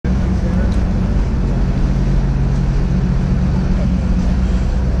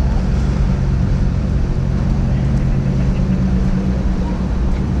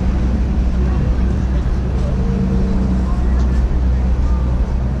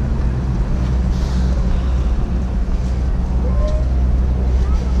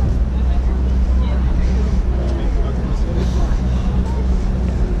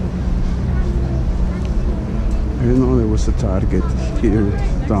Target here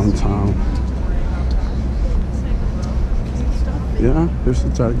downtown. Yeah, there's the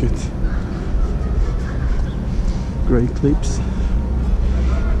Target. Great clips.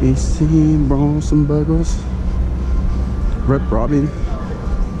 AC, bros and burgers. Rep Robin.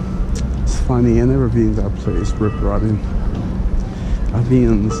 It's funny, I never been to that place, Rep Robin. I've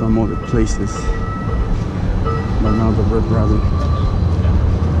been in some other places, but not the Rep Robin.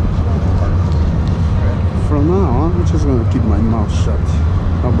 From now on, I'm just gonna keep my mouth shut.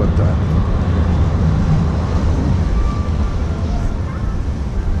 How about that?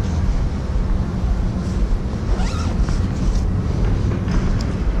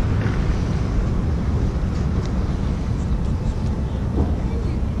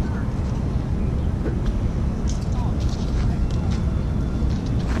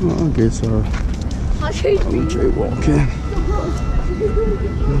 Well, I guess I'm jaywalking.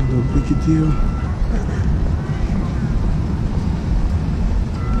 No big deal.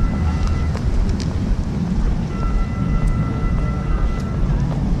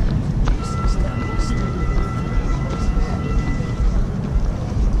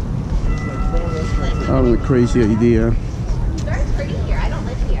 I have a crazy idea. Very pretty here. I don't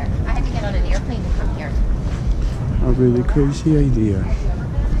live here. I had to get on an airplane to come here. A really crazy idea.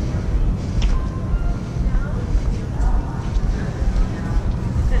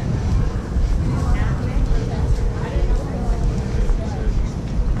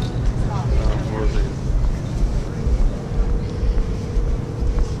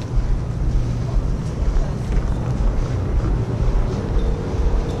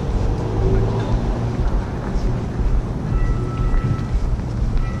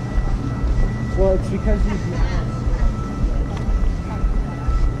 Well, it's because he's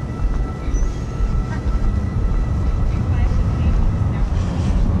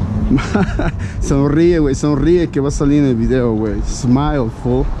Sonríe, güey, sonríe que va a salir en el video, güey. Smile,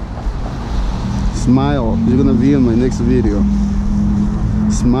 fool. Smile. You're gonna be in my next video.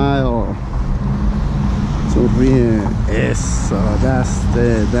 Smile. Sonríe. Eso.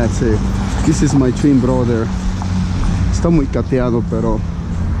 That's it. This is my twin brother. Está muy cateado, pero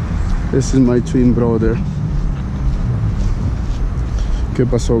this is my twin brother. ¿Qué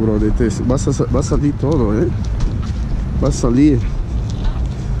pasó, brother? Va a salir todo, ¿eh? Va a salir.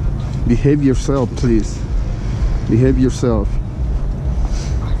 Behave yourself, please. Behave yourself.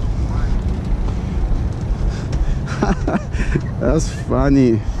 That's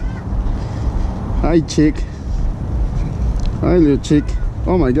funny. Hi, chick. Hi, little chick.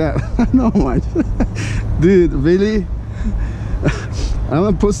 Oh my god. No, my dude, really? I'm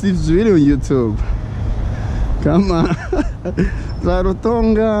gonna post this video on YouTube. Come on.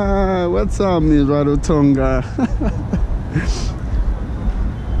 Rarotonga. What's up, Miss Rarotonga?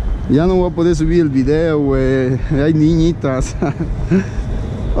 Ya no voy a poder subir el video, güey. Hay niñitas.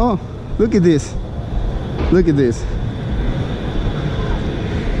 Oh, look at this. Look at this.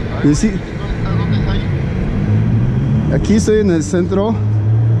 You see? Aquí estoy en el centro.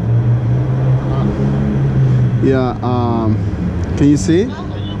 Yeah, can you see?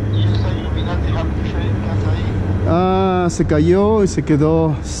 Ah, se cayó y se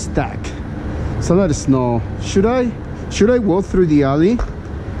quedó stuck. So let us know. Should I walk through the alley?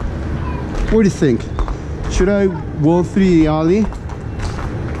 What do you think? Should I walk through the alley?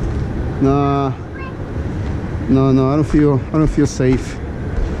 Nah. No, I don't feel safe.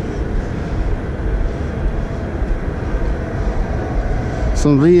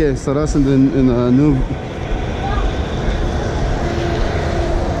 Sonríe, estarás en a new.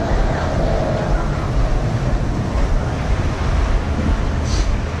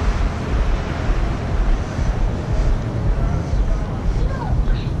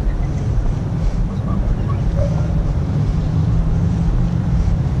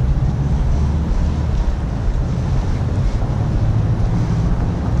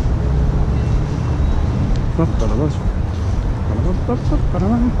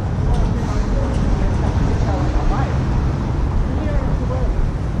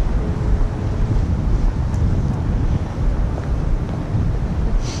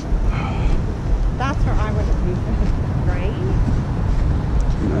 That's where I would have used the rain.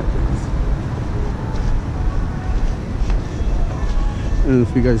 I don't know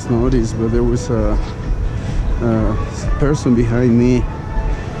if you guys noticed, but there was a person behind me.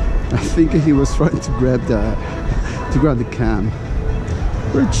 I think he was trying to grab the cam,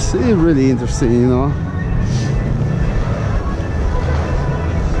 which is really interesting, you know.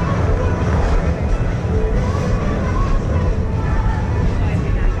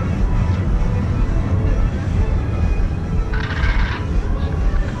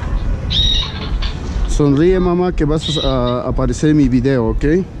 Sonríe, mamá, que vas a aparecer en mi video, ¿ok? ¿Por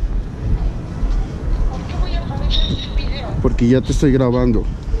qué voy a aparecer en tu video? Porque ya te estoy grabando.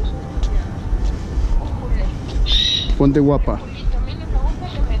 Ponte guapa. Julito, a mí no me gusta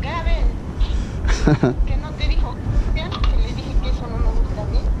que me graben. ¿Que no te dijo que le dije que eso no me gusta a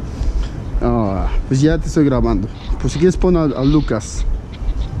mí? Ah, pues ya te estoy grabando. Pues si quieres pon a Lucas.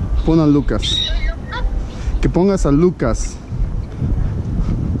 Pon a Lucas. Que pongas a Lucas.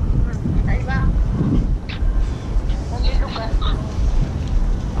 Ahí va. Oye, Lucas.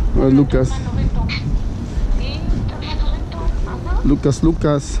 A Lucas. Hermano Beto. Sí, hermano Beto. Ajá.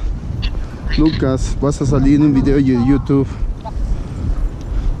 Lucas, vas a salir en un video de YouTube.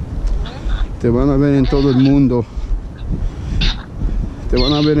 Te van a ver en todo el mundo. Te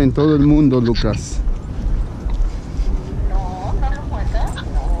van a ver en todo el mundo, Lucas. No, no lo cuentas.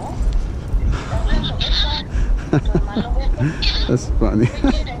 No. Hermano Beto. Tu hermano Beto. That's funny.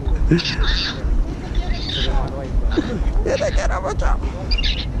 ¿Qué quieres? Ya te quiero mucho.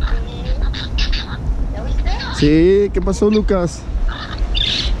 ¿Ya viste? Sí, ¿qué pasó, Lucas?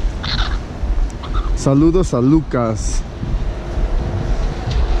 Saludos a Lucas.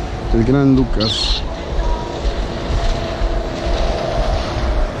 El gran Lucas.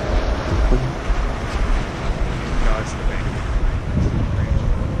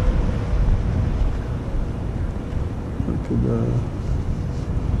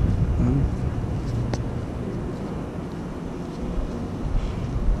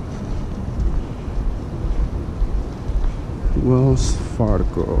 Wells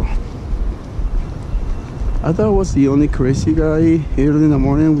Fargo. I thought I was the only crazy guy early in the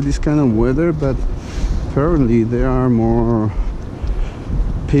morning with this kind of weather, but apparently there are more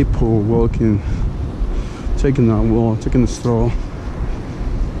people walking, taking a walk, taking a stroll.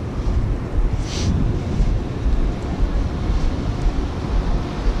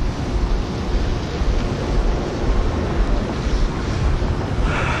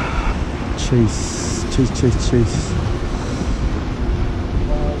 Chase.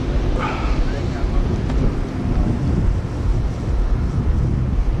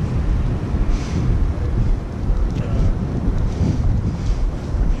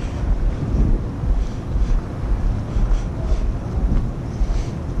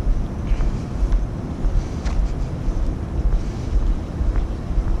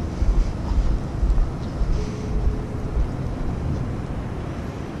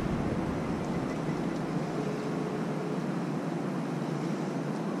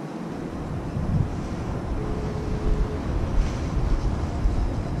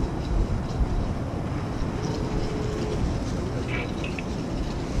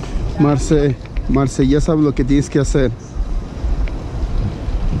 Marce, ya sabes lo que tienes que hacer.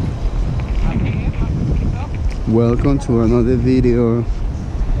 Welcome to another video.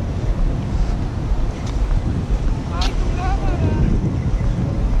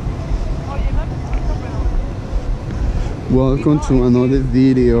 Welcome to another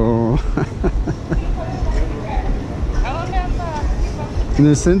video. En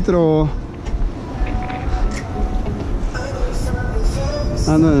el centro.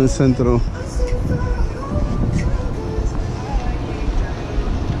 Ando en el centro.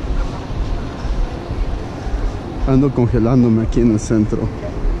 Ando congelándome aquí en el centro.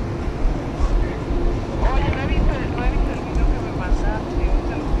 Oye, no he visto el video que me mandaste.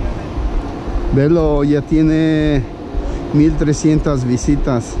 Velo, ya tiene 1300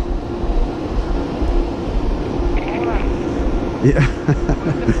 visitas.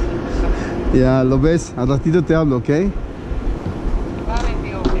 Ya, lo ves, al ratito te hablo, ¿ok? Vale,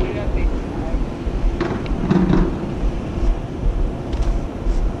 tío, cuídate.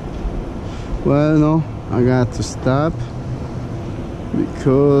 Bueno, I got to stop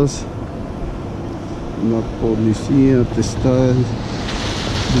because la policía te está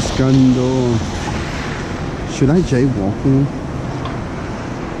buscando. Should I jaywalking?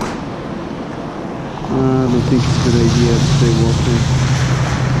 I don't think it's a good idea to jaywalking.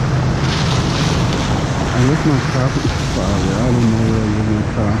 I left my car. I don't know where I left my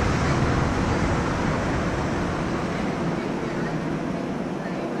car.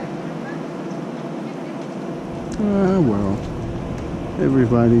 Well,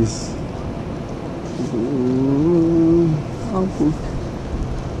 everybody's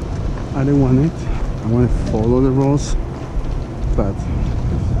I didn't want it. I want to follow the rules, but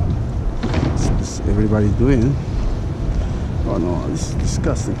everybody's doing it. Oh no, this is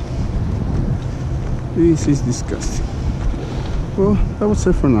disgusting. This is disgusting. Well, that was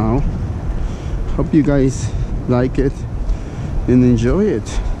it for now. Hope you guys like it and enjoy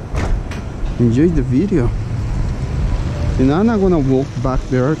it. Enjoy the video. And I'm not gonna walk back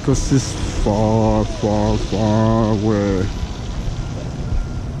there because it's far, far, far away.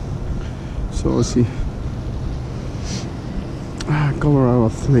 So let's see. Colorado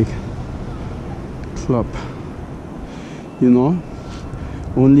Athletic Club. You know,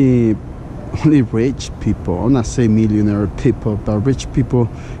 only rich people, I'm not saying millionaire people, but rich people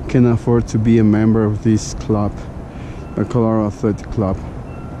can afford to be a member of this club, a Colorado Athletic Club.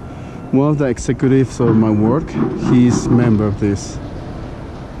 One of the executives of my work, he's a member of this.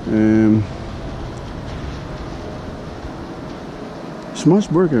 Smash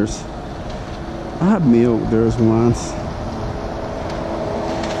burgers. I had meal there once.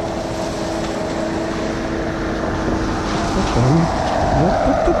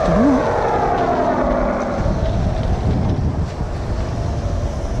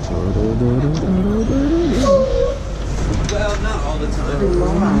 Well, not all the time.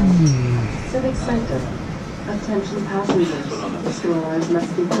 Civic Center. Attention passengers. Strollers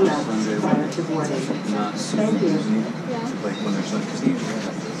must be collapsed prior to boarding. Thank you. Like when there's like, because they usually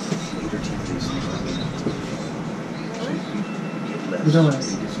have 13 days. The doors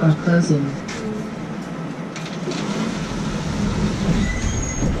are closing.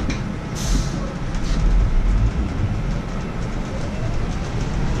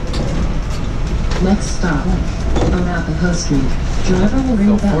 Next stop, Arapahoe Street. Driver will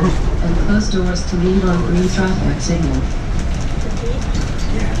ring bell and close doors to leave on green traffic signal.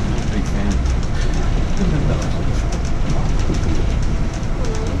 Yeah, I'm a big fan.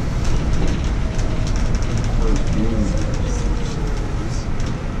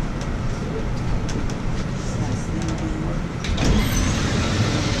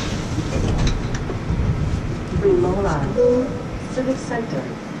 Green line. Civic Center.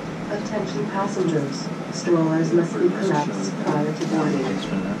 Attention passengers. Strollers must be collapsed prior to boarding.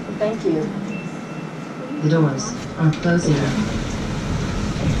 Thank you. The doors are closing.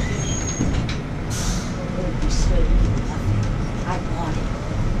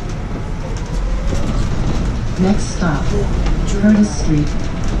 Next stop, Curtis Street.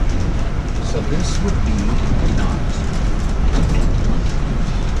 So this would be not.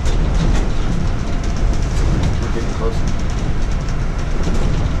 We're getting closer.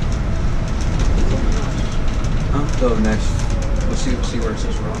 So next, we'll see where it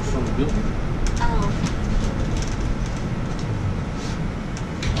says Ross from the building. Oh.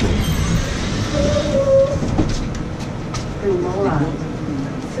 Green line.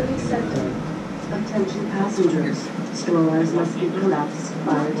 Civic Center. Attention passengers. Strollers must be collapsed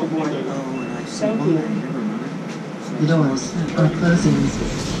prior to boarding. Thank you. The doors are closing.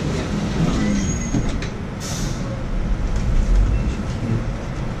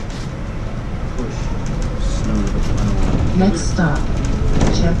 Next stop,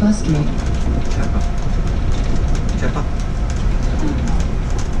 Champa Street. Champa.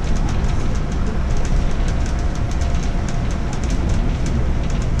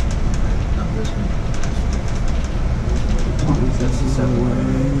 Not this one. That's the 7 way.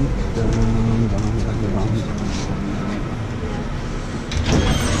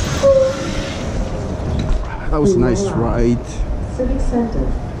 That was a nice ride. Civic Center.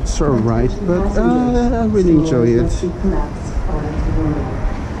 Sort of right, but I really enjoy it.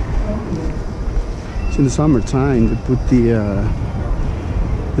 It's in the summertime. They put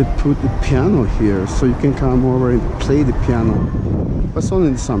the piano here, so you can come over and play the piano. But it's only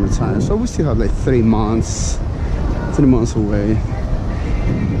in the summertime, so we still have like 3 months away.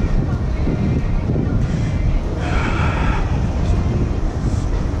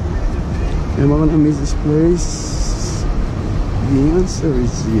 Am I gonna miss this place? The answer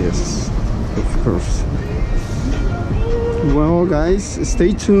is yes, of course. Well guys,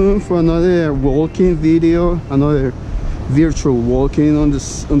 stay tuned for another walking video, another virtual walking on the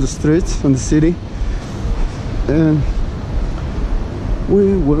streets, on the city, and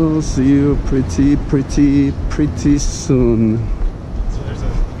we will see you pretty soon. So there's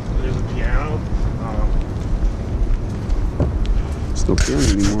a piano. It's not piano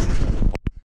anymore.